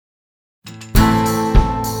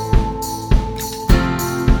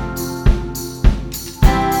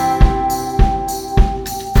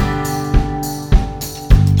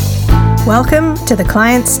Welcome to the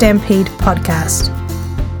Client Stampede podcast.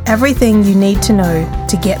 Everything you need to know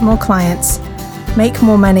to get more clients, make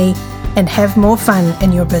more money, and have more fun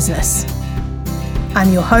in your business.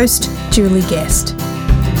 I'm your host, Julie Guest.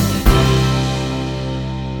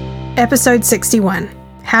 Episode 61,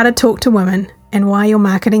 How to Talk to Women and Why Your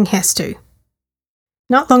Marketing Has to.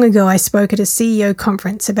 Not long ago, I spoke at a CEO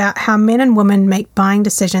conference about how men and women make buying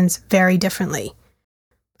decisions very differently.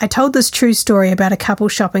 I told this true story about a couple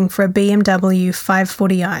shopping for a BMW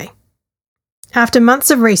 540i. After months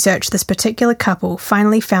of research, this particular couple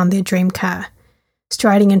finally found their dream car.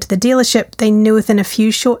 Striding into the dealership, they knew within a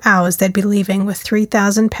few short hours they'd be leaving with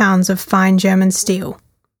 3,000 pounds of fine German steel.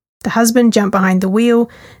 The husband jumped behind the wheel,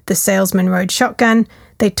 the salesman rode shotgun,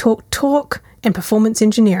 they talked torque and performance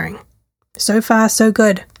engineering. So far, so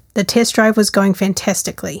good. The test drive was going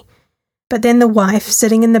fantastically. But then the wife,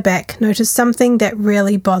 sitting in the back, noticed something that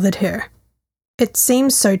really bothered her. It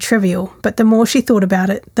seems so trivial, but the more she thought about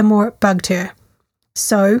it, the more it bugged her.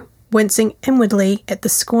 So, wincing inwardly at the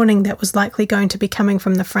scorning that was likely going to be coming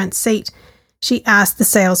from the front seat, she asked the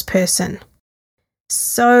salesperson,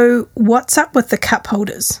 "So, what's up with the cup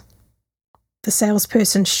holders?" The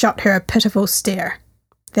salesperson shot her a pitiful stare.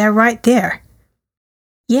 "They're right there."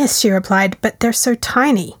 "Yes," she replied, "but they're so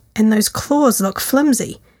tiny, and those claws look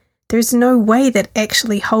flimsy. There's no way that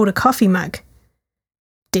actually hold a coffee mug."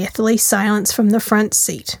 Deathly silence from the front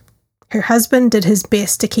seat. Her husband did his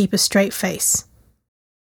best to keep a straight face.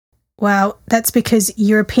 "Well, that's because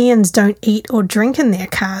Europeans don't eat or drink in their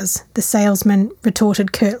cars," the salesman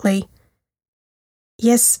retorted curtly.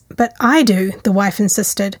 "Yes, but I do," the wife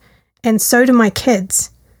insisted, "and so do my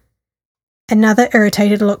kids." Another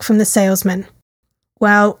irritated look from the salesman.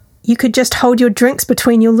 "Well, you could just hold your drinks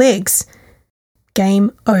between your legs."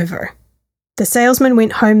 Game over. The salesman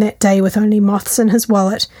went home that day with only moths in his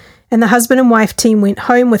wallet, and the husband and wife team went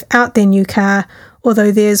home without their new car,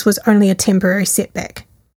 although theirs was only a temporary setback.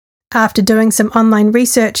 After doing some online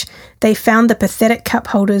research, they found the pathetic cup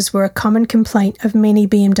holders were a common complaint of many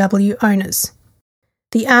BMW owners.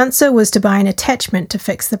 The answer was to buy an attachment to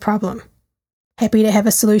fix the problem. Happy to have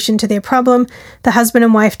a solution to their problem, the husband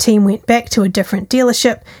and wife team went back to a different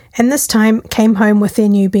dealership and this time came home with their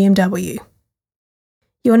new BMW.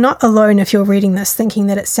 You're not alone if you're reading this thinking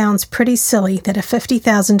that it sounds pretty silly that a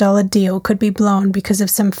 $50,000 deal could be blown because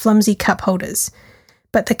of some flimsy cup holders.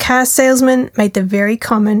 But the car salesman made the very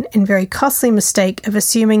common and very costly mistake of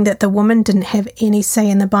assuming that the woman didn't have any say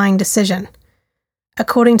in the buying decision.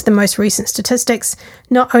 According to the most recent statistics,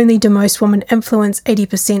 not only do most women influence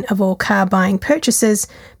 80% of all car buying purchases,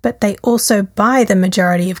 but they also buy the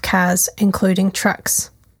majority of cars, including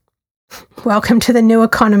trucks. Welcome to the new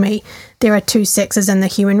economy. There are two sexes in the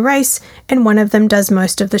human race, and one of them does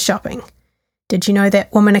most of the shopping. Did you know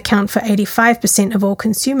that women account for 85% of all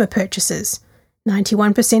consumer purchases?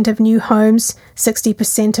 91% of new homes,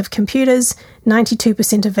 60% of computers,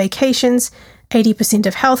 92% of vacations, 80%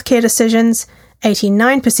 of healthcare decisions,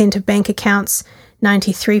 89% of bank accounts,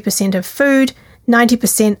 93% of food,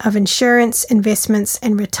 90% of insurance, investments,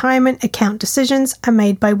 and retirement account decisions are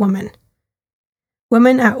made by women.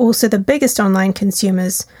 Women are also the biggest online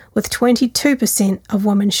consumers, with 22% of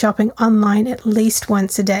women shopping online at least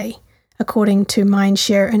once a day, according to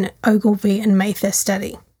Mindshare and Ogilvy and Mather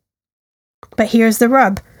study. But here's the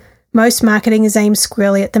rub. Most marketing is aimed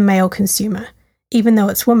squarely at the male consumer, even though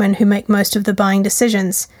it's women who make most of the buying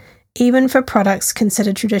decisions, even for products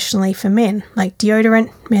considered traditionally for men, like deodorant,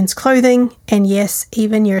 men's clothing, and yes,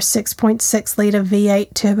 even your 6.6-litre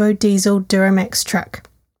V8 turbo diesel Duramax truck.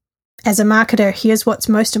 As a marketer, here's what's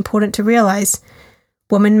most important to realize.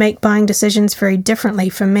 Women make buying decisions very differently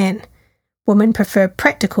from men. Women prefer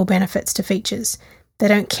practical benefits to features. They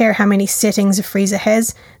don't care how many settings a freezer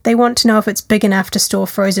has, they want to know if it's big enough to store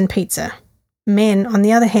frozen pizza. Men, on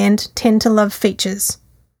the other hand, tend to love features.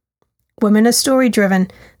 Women are story-driven.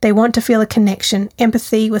 They want to feel a connection,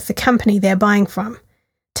 empathy with the company they're buying from.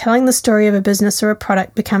 Telling the story of a business or a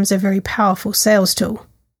product becomes a very powerful sales tool.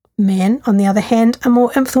 Men, on the other hand, are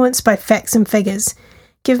more influenced by facts and figures.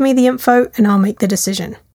 Give me the info and I'll make the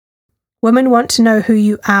decision. Women want to know who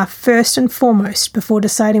you are first and foremost before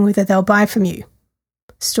deciding whether they'll buy from you.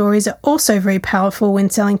 Stories are also very powerful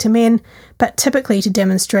when selling to men, but typically to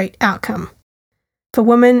demonstrate outcome. For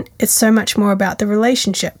women, it's so much more about the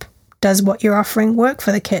relationship. Does what you're offering work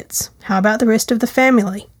for the kids? How about the rest of the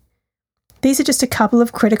family? These are just a couple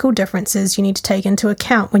of critical differences you need to take into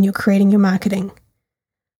account when you're creating your marketing.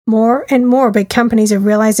 More and more big companies are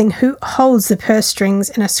realizing who holds the purse strings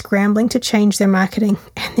and are scrambling to change their marketing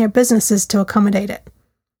and their businesses to accommodate it.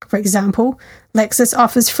 For example, Lexus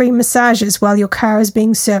offers free massages while your car is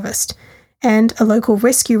being serviced, and a local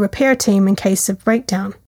rescue repair team in case of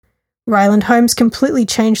breakdown. Ryland Homes completely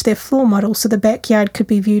changed their floor model so the backyard could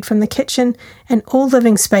be viewed from the kitchen and all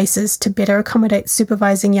living spaces to better accommodate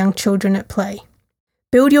supervising young children at play.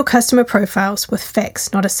 Build your customer profiles with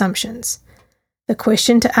facts, not assumptions. The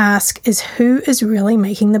question to ask is who is really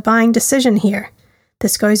making the buying decision here?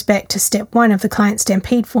 This goes back to step 1 of the Client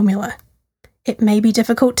Stampede formula. It may be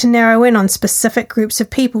difficult to narrow in on specific groups of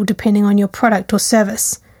people depending on your product or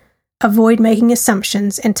service. Avoid making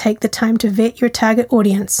assumptions and take the time to vet your target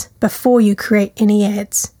audience before you create any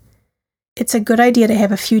ads. It's a good idea to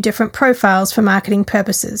have a few different profiles for marketing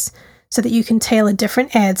purposes so that you can tailor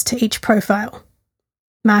different ads to each profile.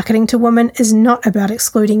 Marketing to women is not about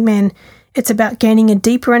excluding men. It's about gaining a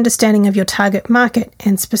deeper understanding of your target market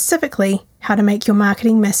and specifically how to make your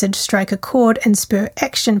marketing message strike a chord and spur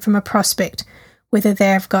action from a prospect, whether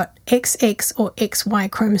they've got XX or XY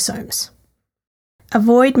chromosomes.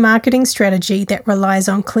 Avoid marketing strategy that relies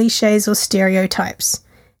on cliches or stereotypes.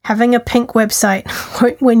 Having a pink website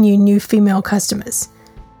won't win you new female customers.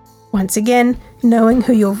 Once again, knowing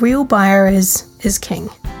who your real buyer is king.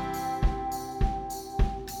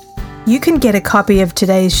 You can get a copy of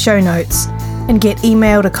today's show notes and get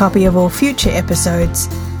emailed a copy of all future episodes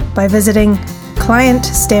by visiting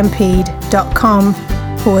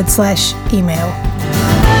clientstampede.com/email.